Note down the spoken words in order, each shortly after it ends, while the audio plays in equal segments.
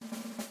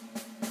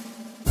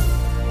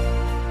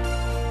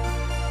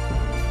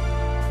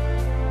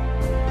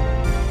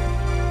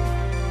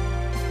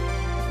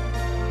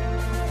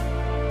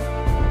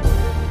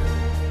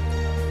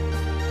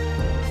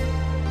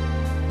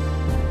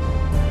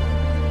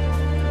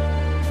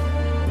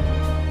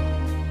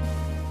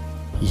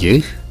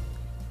ይህ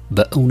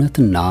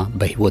በእውነትና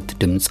በሕይወት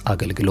ድምጽ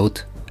አገልግሎት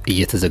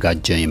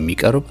እየተዘጋጀ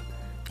የሚቀርብ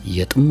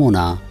የጥሞና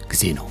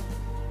ጊዜ ነው።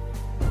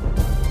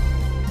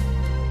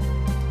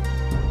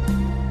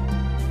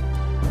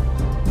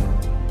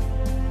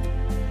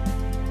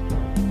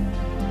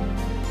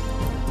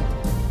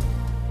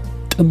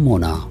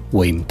 ጥሞና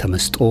ወይም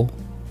ተመስጦ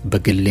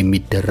በግል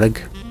የሚደረግ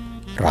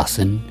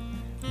ራስን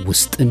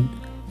ውስጥን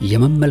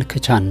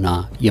የመመልከቻና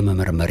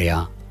የመመርመሪያ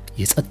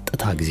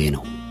የጸጥታ ጊዜ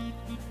ነው።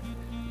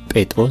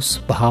 ጴጥሮስ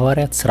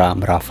በሐዋርያት ሥራ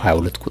ምዕራፍ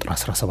 22 ቁጥር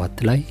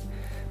 17 ላይ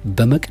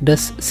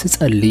በመቅደስ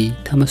ስጸልይ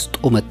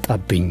ተመስጦ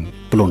መጣብኝ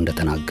ብሎ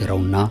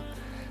እንደተናገረውና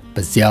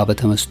በዚያ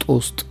በተመስጦ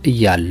ውስጥ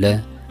እያለ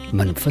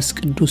መንፈስ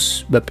ቅዱስ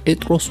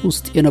በጴጥሮስ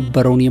ውስጥ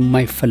የነበረውን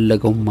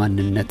የማይፈለገው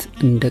ማንነት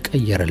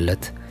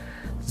እንደቀየረለት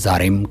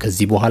ዛሬም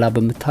ከዚህ በኋላ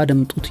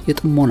በመታደምጡት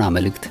የጥሞና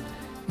መልእክት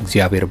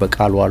እግዚአብሔር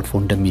በቃሉ አልፎ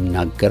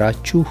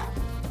እንደሚናገራችሁ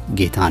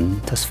ጌታን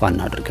ተስፋ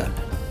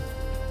እናደርጋለን።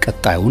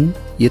 ቀጣዩን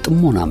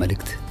የጥሞና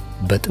መልእክት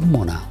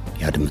በጥሞና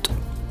ያድምጡ።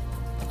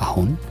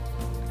 አሁን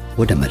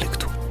ወደ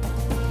መልእክቱ።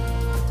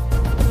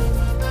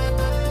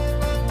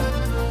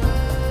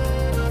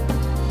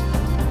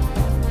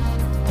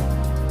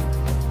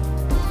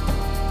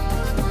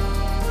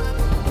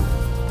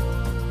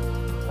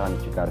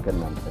 ታንቺ ጋር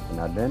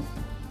እናመሰግናለን።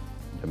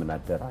 እንደምን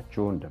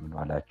አደራችሁ፣ እንደምን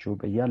ዋላችሁ።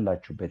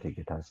 በእያላችሁበት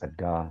የጌታ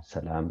ጸጋ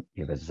ሰላም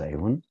የበዛ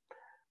ይሁን።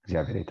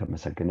 እግዚአብሔር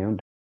የተመሰገነ ይሁን።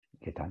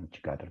 ጌታን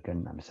እጅግ አድርገን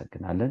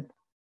እናመሰግናለን።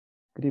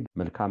 እንግዲህ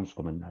መልካም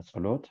ጾምና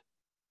ጸሎት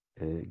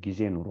ጊዜ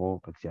ኑሮ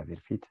በእግዚአብሔር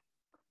ፊት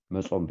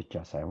መጾም ብቻ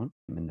ሳይሆን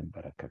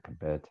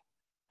የምንበረከክበት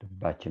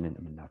ልባችንን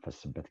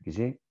የምናፈስበት ጊዜ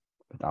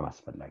በጣም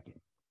አስፈላጊ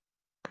ነው።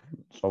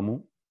 ጾሙ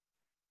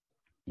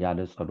ያለ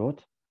ጸሎት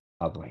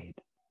አብሮ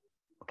አይሄድም።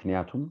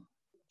 ምክንያቱም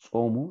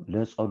ጾሙ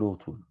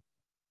ለጸሎቱ ነው።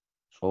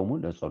 ጾሙ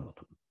ለጸሎቱ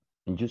ነው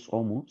እንጂ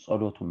ጾሙ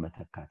ጸሎቱን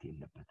መተካት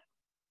የለበትም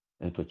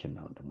እህቶችና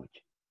ወንድሞች።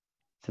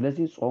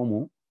 ስለዚህ ጾሙ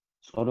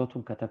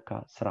ጸሎቱን ከተካ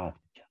ስርዓት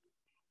ብቻ።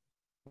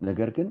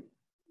 ነገር ግን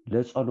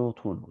ለጸሎቱ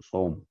ነው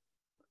ጾሙ።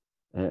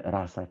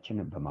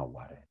 ራሳችንን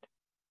በማዋረድ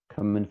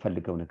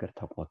ከምንፈልገው ነገር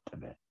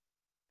ተቆጥበን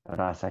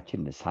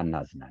ራሳችንን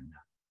ሳናዝናና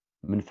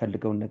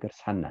የምንፈልገውን ነገር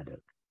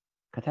ሳናደርግ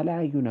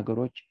ከተለያዩ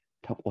ነገሮች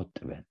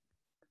ተቆጥበን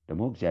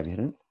ደግሞ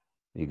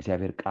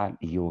የእግዚአብሔር ቃል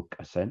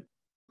እየወቀሰን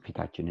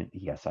ፊታችንን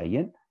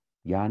እያሳየን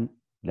ያን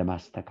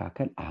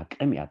ለማስተካከል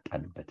አቅም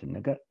ያጣንበትን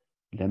ነገር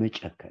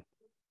ለመጨከል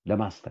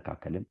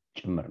ለማስተካከልም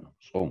ጭምር ነው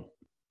ጾሙ።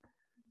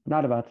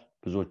 ምናልባት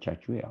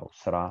ብዙዎቻችሁ ያው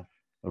ስራ፣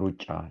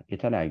 ሩጫ፣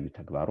 የተለያዩ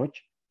ተግባሮች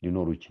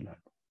ሊኖሩ ይችላሉ።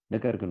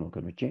 ነገር ግን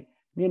ወገኖቼ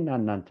እኔና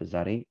እናንተ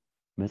ዛሬ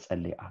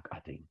መጸለይ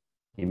አቃተኝ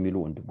የሚሉ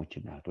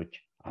ወንድሞችና እህቶች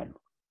አሉ።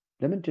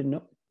 ለምንድን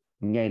ነው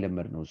እኛ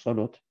የለመድነው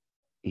ጸሎት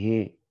ይሄ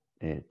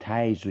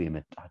ተያይዞ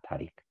የመጣ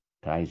ታሪክ፣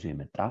 ተያይዞ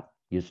የመጣ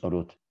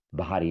የጸሎት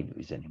ባህሪ ነው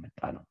ይዘን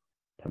የመጣ ነው።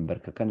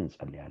 ተንበርክከን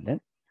እንጸልያለን።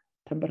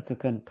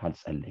 ተንበርክከን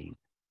ካልጸለይን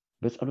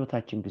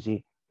በጸሎታችን ጊዜ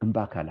እንባ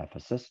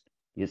ካላፈሰስ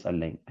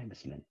የጸለይን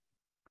አይመስልንም።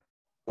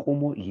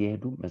 ቆሞ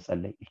እየሄዱ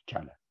መጸለይ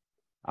ይቻላል።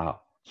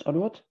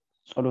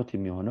 ጸሎት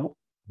የሚሆነው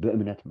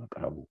በእምነት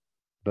መቅረቡ፣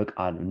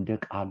 በቃል እንደ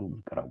ቃሉ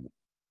መቅረቡ፣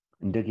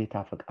 እንደ ጌታ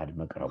ፈቃድ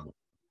መቅረቡ።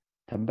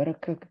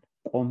 ተንበረከክ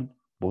ቆምን፣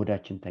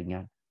 በሆዳችን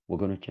ተኛን፣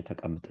 ወገኖች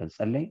ተቀምጠን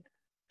ጸለይን፣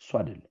 እሱ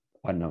አይደለም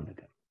ዋናው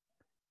ነገር።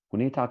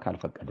 ሁኔታ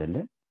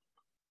ካልፈቀደልን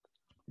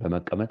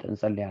በመቀመጥ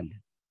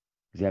እንጸልያለን።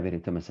 እግዚአብሔር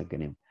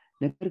የተመሰገነ ይሁን።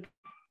 ነገር ግን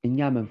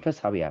እኛ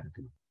መንፈሳዊ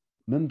ያደርግነው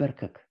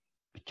መንበርከክ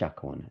ብቻ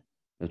ከሆነ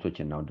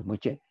እህቶችና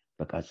ወንድሞቼ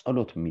በቃ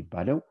ጸሎት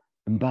የሚባለው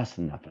እንባ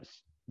ስናፈስ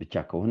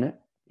ብቻ ከሆነ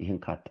ይህን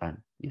ካጣን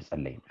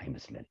የጸለይን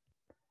አይመስለን።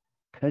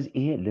 ከዚህ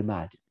ይሄ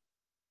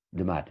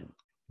ልማድ ነው።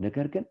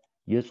 ነገር ግን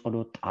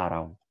የጸሎት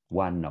ጣራው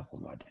ዋናው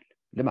ሆኖ አይደለም።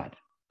 ልማድ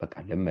በቃ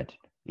ለመድን፣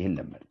 ይሄን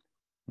ለመድን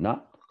እና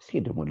እስኪ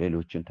ደግሞ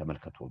ሌሎችን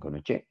ተመልከቱ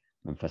ወገኖቼ።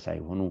 መንፈሳዊ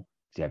ሆኑ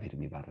እግዚአብሔር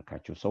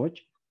የሚባርካቸው ሰዎች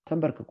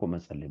ተንበርክኮ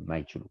መጸለይ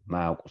የማይችሉ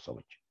ማያውቁ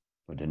ሰዎች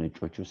ወደ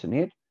ነጮቹ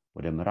ስንሄድ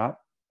ወደ ምዕራብ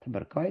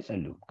ተንበርክከው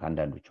አይጸልዩም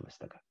ከአንዳንዶቹ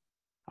በስተቀር።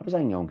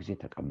 አብዛኛውን ጊዜ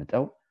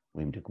ተቀምጠው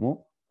ወይም ደግሞ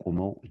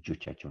ቆመው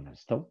እጆቻቸውን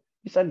አንስተው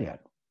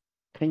ይጸልያሉ።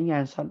 ከኛ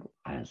ያንሳሉ?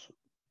 አያንሱ።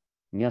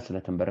 እኛ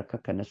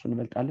ስለተንበረከክ ከነሱ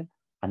እንበልጣለን?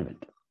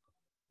 አንበልጥም።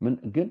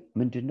 ግን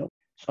ምንድነው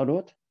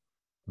ጸሎት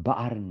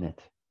በአርነት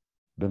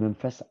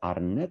በመንፈስ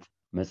አርነት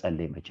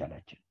መጸለይ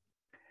መቻላችን።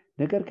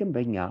 ነገር ግን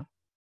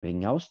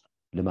በእኛ ውስጥ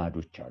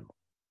ልማዶች አሉ።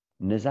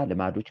 እነዛ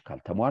ልማዶች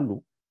ካልተሟሉ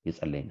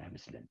የጸለይን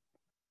አይመስልንም።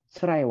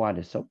 ስራ የዋለ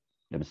ሰው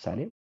ለምሳሌ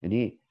እኔ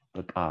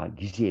በቃ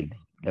ጊዜ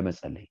የለኝም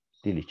ለመጸለይ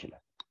ሊል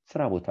ይችላል።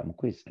 ስራ ቦታም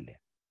እኮ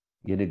ይጸለያል።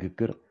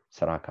 የንግግር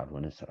ስራ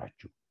ካልሆነ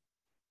ስራችሁ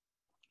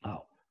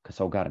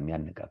ከሰው ጋር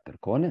የሚያነጋግር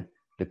ከሆነ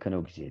ልክ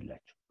ነው፣ ጊዜ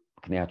የላችሁ።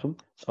 ምክንያቱም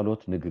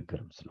ጸሎት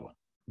ንግግርም ስለሆነ።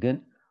 ግን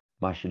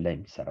ማሽን ላይ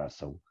የሚሰራ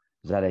ሰው፣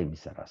 እዛ ላይ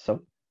የሚሰራ ሰው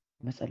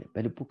መጸለይ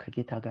በልቡ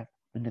ከጌታ ጋር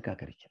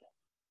መነጋገር ይችላል።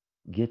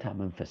 ጌታ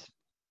መንፈስ።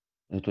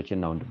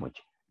 እህቶችና ወንድሞች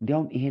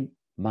እንዲያውም ይሄን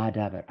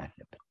ማዳበር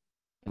አለብን።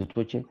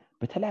 እህቶች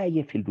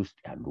በተለያየ ፊልድ ውስጥ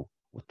ያሉ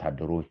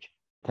ወታደሮች፣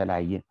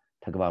 የተለያየ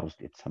ተግባር ውስጥ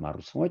የተሰማሩ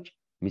ሰዎች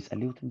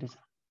የሚጸልዩት እንደዛ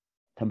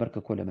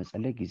ተንበርክኮ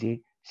ለመጸለይ ጊዜ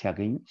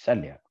ሲያገኙ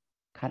ይጸልያሉ።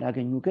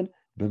 ካላገኙ ግን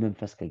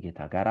በመንፈስ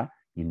ከጌታ ጋር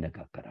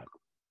ይነጋገራሉ።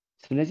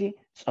 ስለዚህ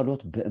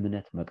ጸሎት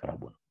በእምነት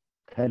መቅረቡ ነው፣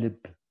 ከልብ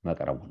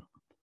መቅረቡ ነው።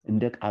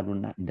 እንደ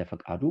ቃሉና እንደ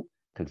ፈቃዱ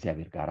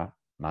ከእግዚአብሔር ጋር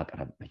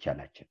ማቅረብ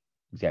መቻላችን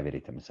እግዚአብሔር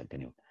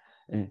የተመሰገነ ይሁን።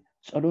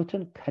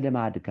 ጸሎትን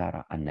ከልማድ ጋር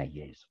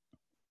አናያይዘው።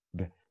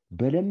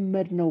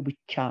 በለመድነው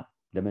ብቻ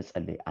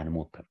ለመጸለይ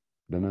አንሞክር።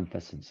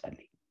 በመንፈስ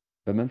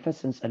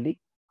እንጸልይ።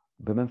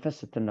 በመንፈስ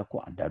ስትነኩ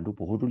አንዳንዱ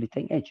በሆዱ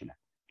ሊተኛ ይችላል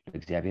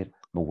ለእግዚአብሔር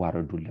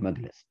መዋረዱን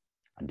ለመግለጽ፣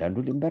 አንዳንዱ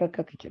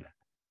ሊንበረከክ ይችላል፣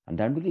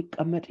 አንዳንዱ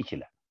ሊቀመጥ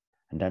ይችላል፣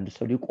 አንዳንዱ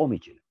ሰው ሊቆም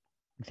ይችላል።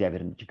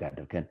 እግዚአብሔርን እጅግ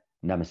አድርገን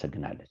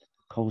እናመሰግናለን።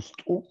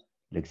 ከውስጡ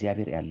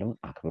ለእግዚአብሔር ያለውን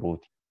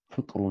አክብሮት፣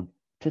 ፍቅሩን፣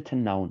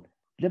 ትሕትናውን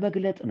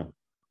ለመግለጥ ነው።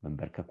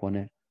 መንበርከክ ሆነ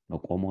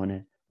መቆም ሆነ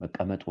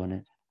መቀመጥ ሆነ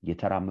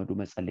እየተራመዱ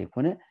መጸለይ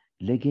ሆነ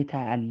ለጌታ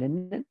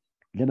ያለንን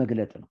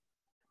ለመግለጥ ነው።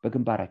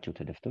 በግንባራቸው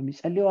ተደፍተው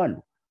የሚጸልዩ አሉ።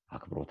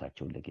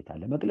 አክብሮታቸውን ለጌታ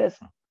ለመግለጽ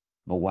ነው።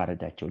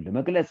 መዋረዳቸውን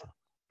ለመግለጽ ነው።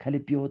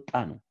 ከልብ የወጣ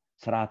ነው፣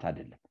 ስርዓት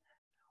አይደለም።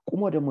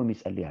 ቁሞ ደግሞ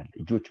የሚጸልይ አለ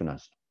እጆቹን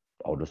አንስቶ።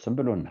 ጳውሎስም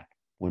ብሎናል፣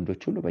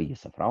 ወንዶች ሁሉ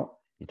በየስፍራው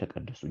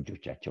የተቀደሱ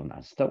እጆቻቸውን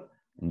አንስተው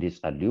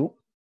እንዲጸልዩ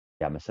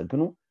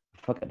ያመሰግኑ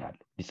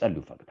እፈቅዳለሁ፣ እንዲጸልዩ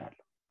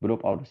እፈቅዳለሁ ብሎ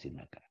ጳውሎስ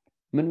ይናገራል።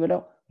 ምን ብለው?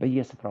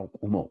 በየስፍራው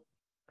ቁመው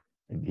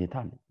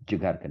ጌታን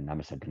እጅግ አድርገን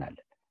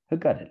እናመሰግናለን።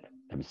 ህግ አይደለም።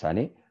 ለምሳሌ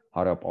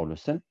ሐዋርያው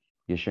ጳውሎስን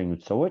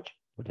የሸኙት ሰዎች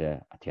ወደ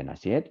አቴና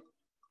ሲሄድ፣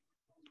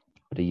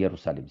 ወደ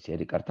ኢየሩሳሌም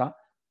ሲሄድ ይቅርታ፣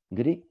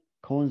 እንግዲህ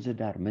ከወንዝ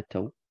ዳር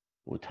መተው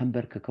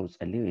ተንበርክከው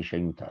ጸልየው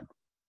የሸኙታሉ።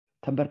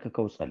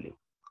 ተንበርክከው ጸልየው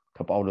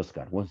ከጳውሎስ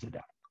ጋር ወንዝ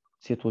ዳር።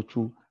 ሴቶቹ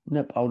እነ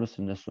ጳውሎስ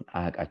እነሱን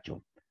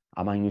አያውቃቸውም፣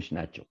 አማኞች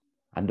ናቸው።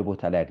 አንድ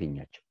ቦታ ላይ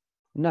ያገኛቸው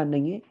እና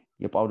እነኚህ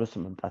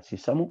የጳውሎስን መምጣት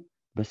ሲሰሙ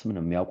በስም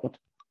ነው የሚያውቁት።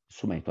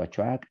 እሱ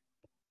አይቷቸው አያውቅም፣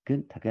 ግን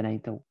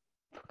ተገናኝተው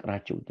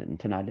ፍቅራቸው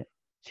እንትን አለ።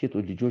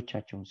 ሴቶች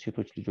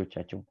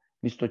ልጆቻቸውን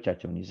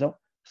ሚስቶቻቸውን ይዘው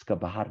እስከ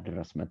ባህር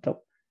ድረስ መጥተው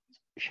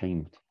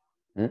ሸኙት።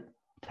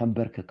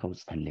 ተንበርክከው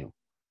ጸለዩ፣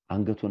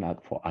 አንገቱን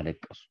አቅፈው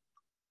አለቀሱ።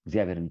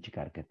 እግዚአብሔርን እጅግ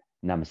አድርገን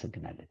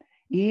እናመሰግናለን።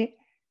 ይሄ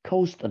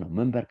ከውስጥ ነው።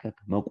 መንበርከክ፣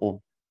 መቆም፣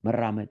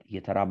 መራመድ፣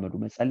 እየተራመዱ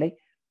መጸለይ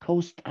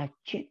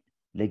ከውስጣችን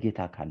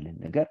ለጌታ ካለን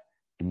ነገር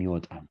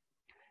የሚወጣ ነው።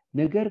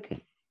 ነገር ግን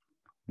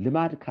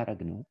ልማድ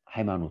ካረግነው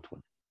ሃይማኖት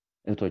ሆነ።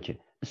 እህቶቼ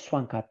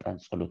እሷን ካጣን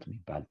ጸሎት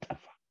የሚባል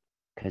ጠፋ።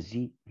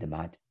 ከዚህ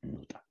ልማድ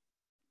እንውጣ።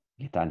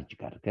 ጌታን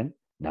እጅግ አድርገን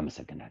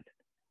እናመሰግናለን።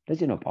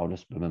 ለዚህ ነው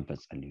ጳውሎስ በመንፈስ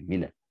ጸልዩ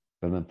የሚለን።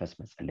 በመንፈስ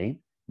መጸለይን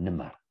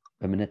እንማር፣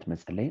 በእምነት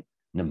መጸለይን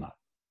እንማር።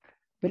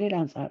 በሌላ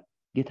አንጻር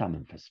ጌታ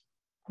መንፈስ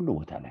ሁሉ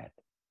ቦታ ላይ አለ።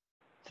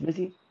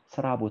 ስለዚህ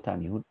ስራ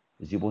ቦታም ይሁን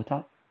እዚህ ቦታ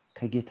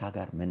ከጌታ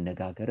ጋር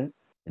መነጋገርን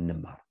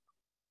እንማር።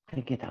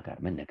 ከጌታ ጋር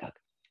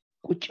መነጋገር፣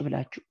 ቁጭ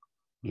ብላችሁ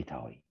ጌታ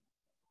ሆይ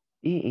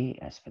ይሄ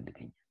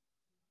ያስፈልገኛል፣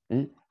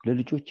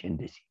 ለልጆች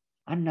እንደዚህ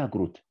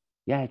አናግሩት።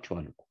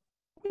 ያያችኋል እኮ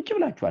ቁጭ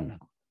ብላችሁ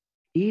አናግሩት።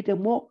 ይሄ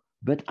ደግሞ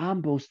በጣም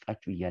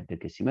በውስጣችሁ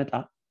እያደገ ሲመጣ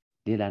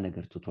ሌላ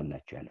ነገር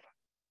ትቶላችሁ ያልፋል።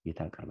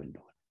 ጌታ ቅርብ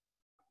እንደሆነ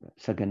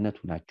ሰገነቱ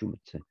ናችሁ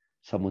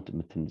ሰሙት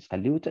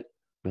የምትጸልዩትን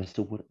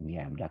በስውር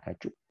የሚያይ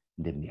አምላካችሁ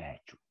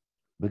እንደሚያያችሁ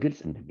በግልጽ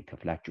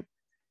እንደሚከፍላችሁ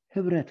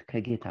ህብረት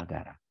ከጌታ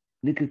ጋር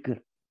ንግግር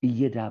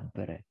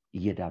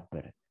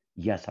እየዳበረ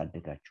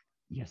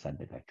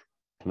እያሳደጋችሁ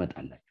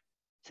ትመጣላችሁ።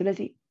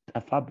 ስለዚህ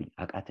ጠፋብኝ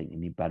አቃተኝ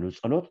የሚባለው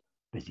ጸሎት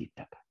በዚህ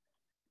ይተካል።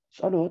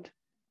 ጸሎት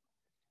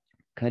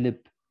ከልብ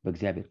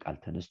በእግዚአብሔር ቃል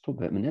ተነስቶ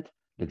በእምነት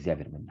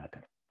ለእግዚአብሔር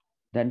መናገር።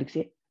 አንዳንድ ጊዜ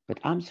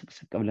በጣም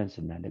ስቅስቅ ብለን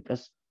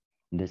ስናለቀስ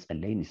እንደ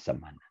ጸለይን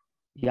ይሰማናል።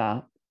 ያ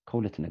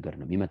ከሁለት ነገር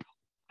ነው የሚመጣው።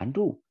 አንዱ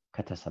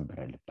ከተሰበረ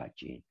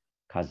ልባችን፣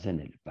 ካዘነ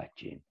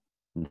ልባችን።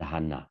 እንደ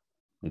ሐና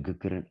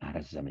ንግግርን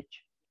አረዘመች፣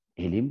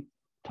 ኤሊም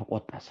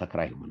ተቆጣ፣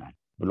 ሰክራ ይሆናል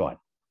ብለዋል።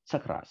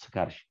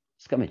 ስካርሽ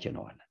እስከ መቼ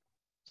ነው አለ።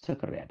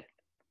 ሰክሬ አይደለም፣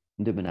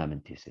 እንደ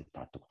ምናምንቴ ሴት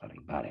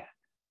አትቁጠረኝ ባሪያ።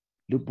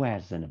 ልቧ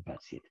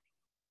ያዘነባት ሴት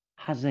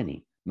ሐዘኔ፣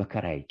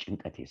 መከራዬ፣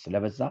 ጭንቀቴ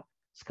ስለበዛ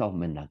እስካሁን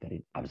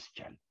መናገሬን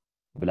አብዝቻለሁ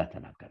ብላ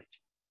ተናገረች።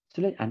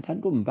 ስለዚህ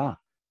አንዳንዱ እንባ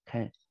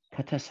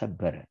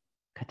ከተሰበረ፣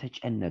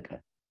 ከተጨነቀ፣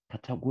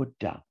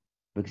 ከተጎዳ፣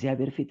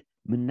 በእግዚአብሔር ፊት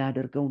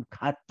የምናደርገውን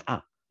ካጣ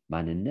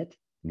ማንነት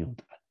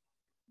ይወጣል።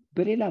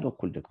 በሌላ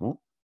በኩል ደግሞ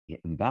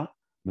የእንባ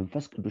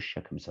መንፈስ ቅዱስ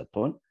ሸክም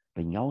ሰጥቶን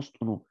በእኛ ውስጥ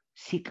ሆኖ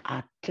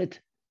ሲቃትት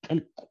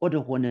ጥልቅ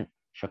ወደሆነ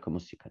ሸክም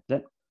ውስጥ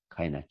ሲከተል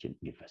ከዓይናችን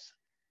ይፈሳል።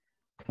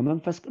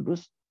 ከመንፈስ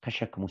ቅዱስ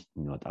ከሸክም ውስጥ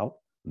የሚወጣው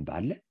እንባ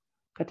አለ።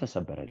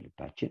 ከተሰበረ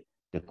ልባችን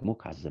ደግሞ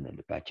ካዘነ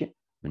ልባችን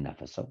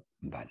የምናፈሰው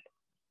እንባ አለ።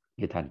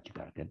 ጌታን እጅግ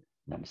አድርገን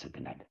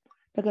እናመሰግናለን።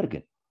 ነገር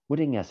ግን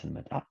ወደኛ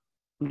ስንመጣ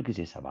ሁልጊዜ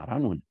ሰባራ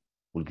አንሆንም፣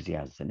 ሁልጊዜ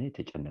ያዘነ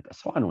የተጨነቀ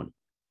ሰው አንሆንም።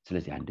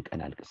 ስለዚህ አንድ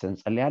ቀን አልቅሰን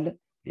እንጸልያለን፣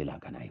 ሌላ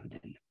ቀን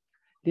አይሆንልንም።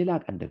 ሌላ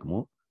ቀን ደግሞ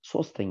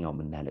ሶስተኛው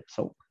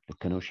የምናለቅሰው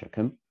ልክ ነው፣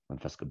 ሸክም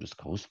መንፈስ ቅዱስ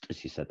ከውስጥ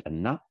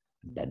ሲሰጠና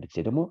አንዳንድ ጊዜ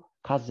ደግሞ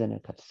ካዘነ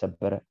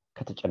ከተሰበረ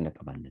ከተጨነቀ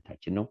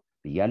ማንነታችን ነው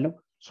ብያለሁ።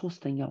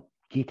 ሶስተኛው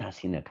ጌታ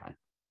ሲነካን፣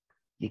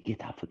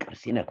 የጌታ ፍቅር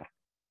ሲነካን፣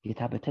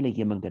 ጌታ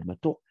በተለየ መንገድ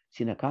መጥቶ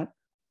ሲነካን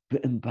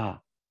በእንባ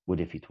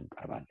ወደፊቱ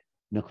እንቀርባለን።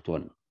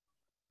 ነክቶን ነው።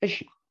 እሺ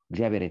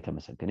እግዚአብሔር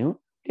የተመሰገነ ይሁን።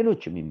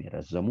 ሌሎችም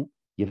የሚረዘሙ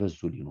የበዙ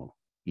ሊኖሩ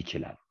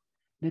ይችላሉ።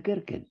 ነገር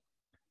ግን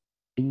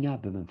እኛ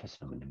በመንፈስ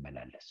ነው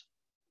የምንመላለሰው።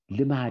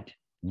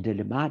 እንደ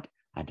ልማድ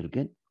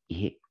አድርገን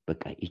ይሄ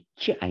በቃ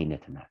እቺ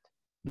አይነት ናት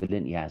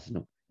ብለን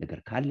የያዝነው ነገር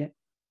ካለ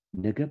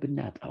ነገ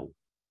ብናጣው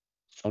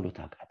ጸሎት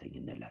አቃተኝ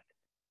እንላለን።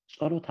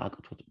 ጸሎት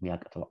አቅቶት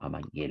የሚያቅተው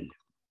አማኝ የለም።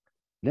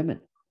 ለምን?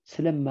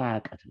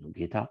 ስለማያቀት ነው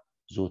ጌታ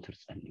ዘወትር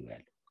ጸልዩ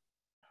ያለው።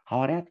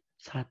 ሐዋርያት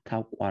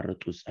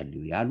ሳታቋርጡ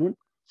ጸልዩ ያሉን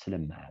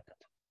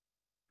ስለማያቀት፣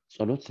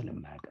 ጸሎት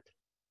ስለማያቀት።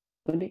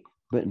 እንዴ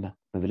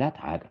መብላት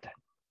አያቅተን፣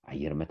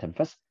 አየር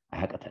መተንፈስ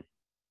አያቅተን።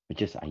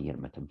 መቼስ አየር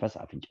መተንፈስ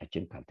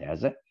አፍንጫችን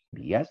ካልተያዘ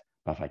ቢያዝ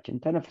በአፋችን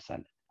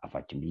ተነፍሳለን፣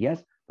 አፋችን ቢያዝ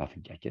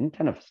በአፍንጫችን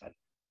ተነፍሳለን።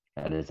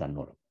 ያለዛ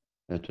ኖርም።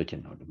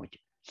 እህቶችና ወንድሞች፣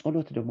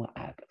 ጸሎት ደግሞ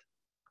አያቅተን።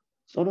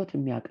 ጸሎት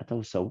የሚያቅተው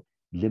ሰው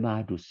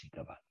ልማድ ውስጥ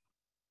ይገባል።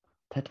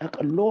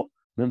 ተጠቅሎ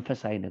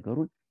መንፈሳዊ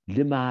ነገሩን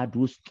ልማድ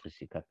ውስጥ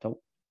ሲከተው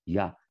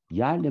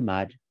ያ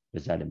ልማድ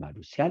በዛ ልማድ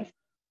ውስጥ ሲያልፍ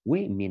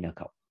ወይ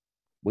የሚነካው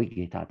ወይ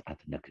ጌታ ጣት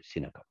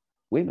ሲነካው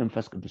ወይ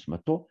መንፈስ ቅዱስ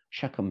መጥቶ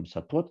ሸክም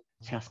ሰጥቶት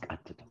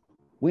ሲያስቃትተው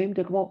ወይም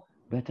ደግሞ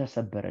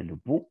በተሰበረ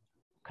ልቡ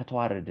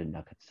ከተዋረደና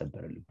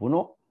ከተሰበረ ልቡ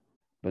ነው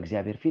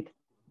በእግዚአብሔር ፊት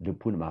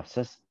ልቡን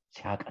ማፍሰስ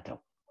ሲያቀተው፣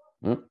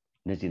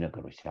 እነዚህ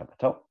ነገሮች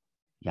ሲያቀተው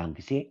ያን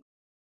ጊዜ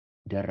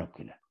ደረኩ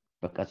ይላል።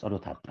 በቃ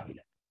ጸሎት አጣሁ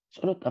ይላል።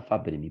 ጸሎት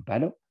ጠፋብን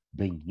የሚባለው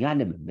በእኛ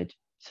ልምምድ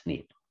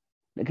ስንሄድ፣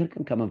 ነገር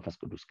ግን ከመንፈስ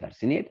ቅዱስ ጋር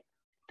ስንሄድ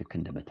ልክ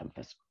እንደ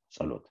መተንፈስ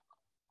ጸሎት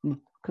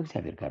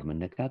ከእግዚአብሔር ጋር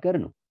መነጋገር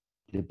ነው፣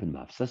 ልብን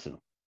ማፍሰስ ነው።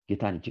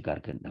 ጌታን እጅግ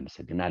አድርገን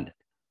እናመሰግናለን።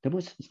 ደግሞ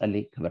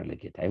ስንጸልይ ክብር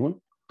ለጌታ ይሁን።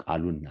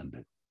 ቃሉን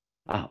እናንብብ።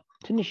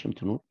 ትንሽም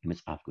ትኑር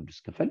የመጽሐፍ ቅዱስ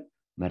ክፍል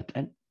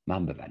መርጠን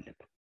ማንበብ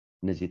አለብን።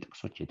 እነዚህ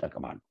ጥቅሶች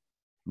ይጠቅማሉ።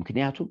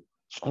 ምክንያቱም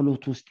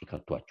ጸሎት ውስጥ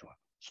ይከቷቸዋል።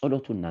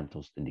 ጸሎቱ እናንተ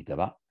ውስጥ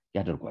እንዲገባ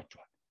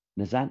ያደርጓቸዋል።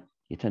 እነዛን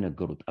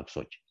የተነገሩ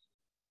ጥቅሶች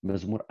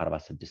መዝሙር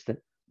 46ን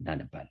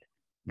እናነባለን።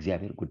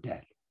 እግዚአብሔር ጉዳይ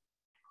አለ።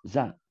 እዛ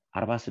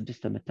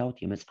 46 የምታዩት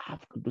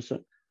የመጽሐፍ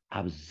ቅዱስን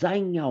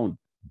አብዛኛውን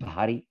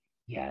ባህሪ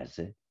የያዘ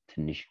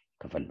ትንሽ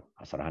ክፍል ነው።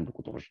 11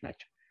 ቁጥሮች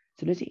ናቸው።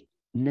 ስለዚህ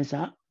እነዛ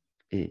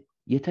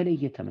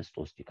የተለየ ተመስጦ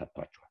ውስጥ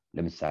ይከቷቸዋል።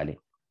 ለምሳሌ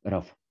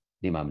እረፉ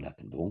እኔም አምላክ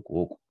እንደሆንኩ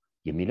እወቁ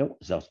የሚለው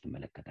እዛ ውስጥ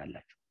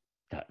ትመለከታላችሁ።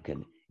 ግን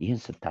ይህን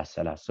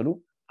ስታሰላስሉ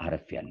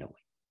አረፍ ያለው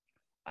ወይ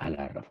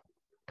አላረፉ?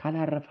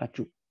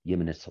 ካላረፋችሁ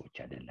የእምነት ሰዎች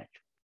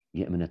አይደላችሁ።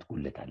 የእምነት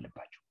ጉለት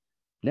አለባችሁ።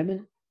 ለምን?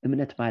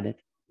 እምነት ማለት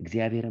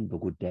እግዚአብሔርን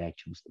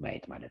በጉዳያችን ውስጥ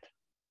ማየት ማለት ነው።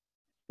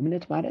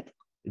 እምነት ማለት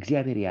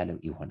እግዚአብሔር ያለው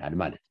ይሆናል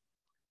ማለት።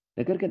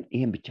 ነገር ግን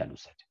ይሄን ብቻ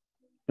ልውሰድ።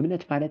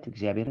 እምነት ማለት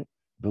እግዚአብሔርን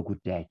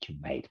በጉዳያችን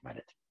ማየት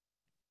ማለት ነው።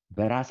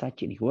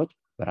 በራሳችን ህይወት፣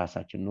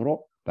 በራሳችን ኑሮ፣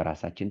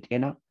 በራሳችን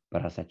ጤና፣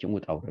 በራሳችን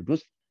ውጣ ውረድ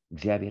ውስጥ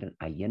እግዚአብሔርን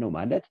አየነው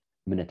ማለት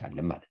እምነት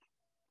አለን ማለት ነው።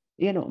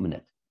 ይሄ ነው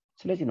እምነት።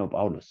 ስለዚህ ነው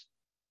ጳውሎስ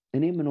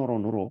እኔ የምኖረው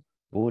ኑሮ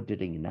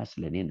በወደደኝና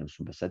ስለኔ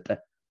ነፍሱን በሰጠ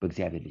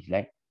በእግዚአብሔር ልጅ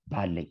ላይ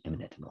ባለኝ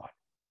እምነት ነዋል።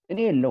 እኔ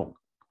የለውም፣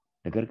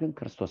 ነገር ግን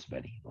ክርስቶስ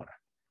በእኔ ይኖራል።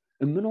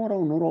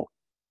 የምኖረው ኑሮ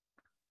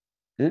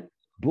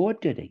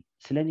በወደደኝ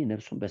ስለኔ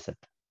ነፍሱን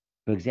በሰጠ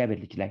በእግዚአብሔር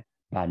ልጅ ላይ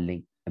ባለኝ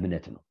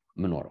እምነት ነው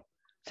የምኖረው።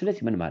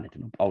 ስለዚህ ምን ማለት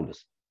ነው?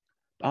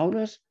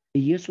 ጳውሎስ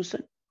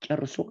ኢየሱስን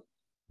ጨርሶ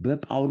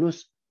በጳውሎስ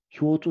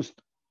ህይወት ውስጥ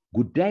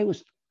ጉዳይ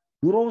ውስጥ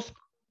ኑሮ ውስጥ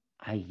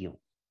አየው።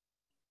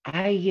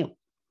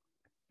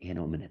 ይሄ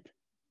ነው እምነት።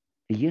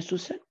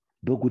 ኢየሱስን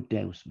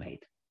በጉዳይ ውስጥ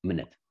ማየት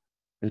እምነት።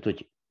 እህቶች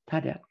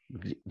ታዲያ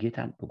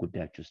ጌታን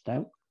በጉዳያችሁ ውስጥ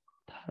ታዩ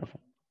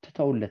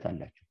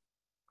ትተውለታላችሁ፣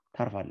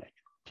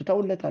 ታርፋላችሁ፣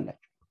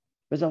 ትተውለታላችሁ።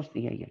 በዛ ውስጥ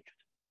እያያችሁት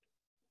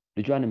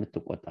ልጇን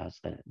የምትቆጣ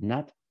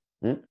እናት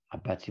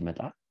አባት ሲመጣ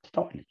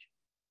ትተዋለች።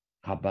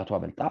 ከአባቷ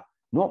በልጣ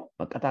ኖ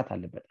መቀጣት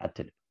አለበት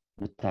አትልም።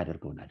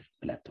 የምታደርገውን አድርግ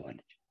ብላ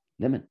ትተዋለች።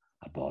 ለምን?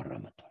 አባወራ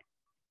መጥቷል፣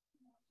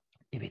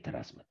 የቤት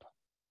ራስ መጥቷል።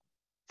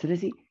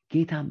 ስለዚህ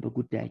ጌታን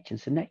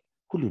በጉዳያችን ስናይ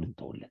ሁሉንም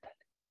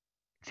ተውለታለን።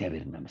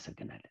 እግዚአብሔር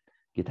እናመሰግናለን።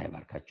 ጌታ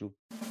ይባርካችሁ።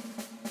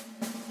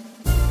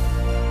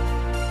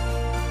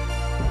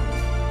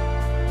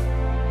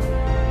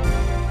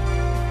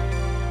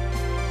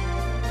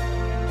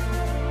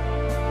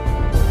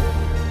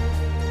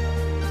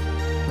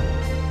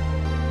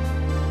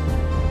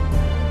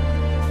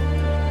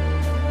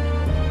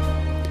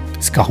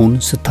 እስካሁን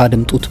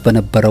ስታደምጡት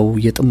በነበረው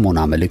የጥሞና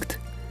መልእክት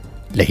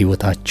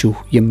ለሕይወታችሁ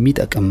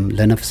የሚጠቅም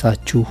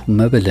ለነፍሳችሁ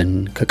መብልን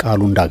ከቃሉ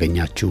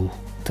እንዳገኛችሁ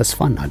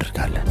ተስፋ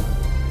እናደርጋለን።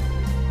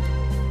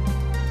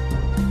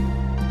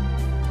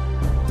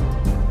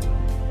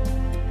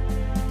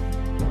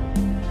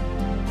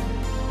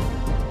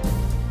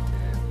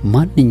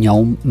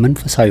 ማንኛውም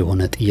መንፈሳዊ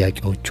የሆነ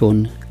ጥያቄዎችን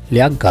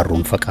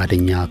ሊያጋሩን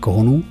ፈቃደኛ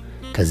ከሆኑ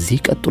ከዚህ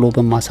ቀጥሎ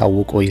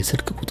በማሳወቀው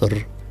የስልክ ቁጥር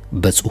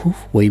በጽሁፍ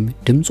ወይም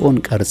ድምጾን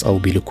ቀርጸው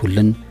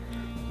ቢልኩልን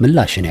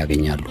ምላሽን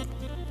ያገኛሉ።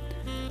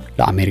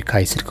 ለአሜሪካ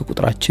የስልክ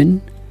ቁጥራችን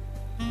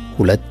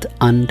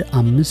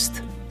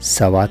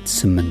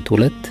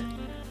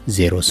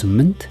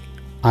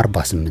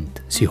 2157820848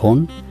 ሲሆን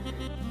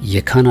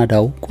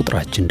የካናዳው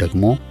ቁጥራችን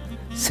ደግሞ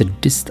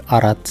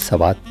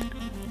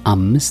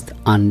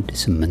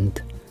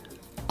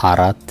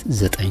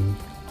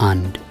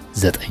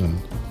 647-518-4919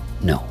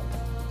 ነው።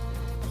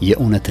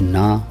 የእውነትና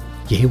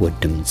የሕይወት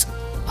ድምጽ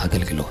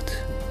አገልግሎት።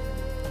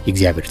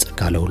 የእግዚአብሔር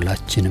ጸጋ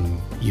ለሁላችንም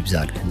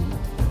ይብዛልን።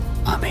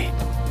 አሜን።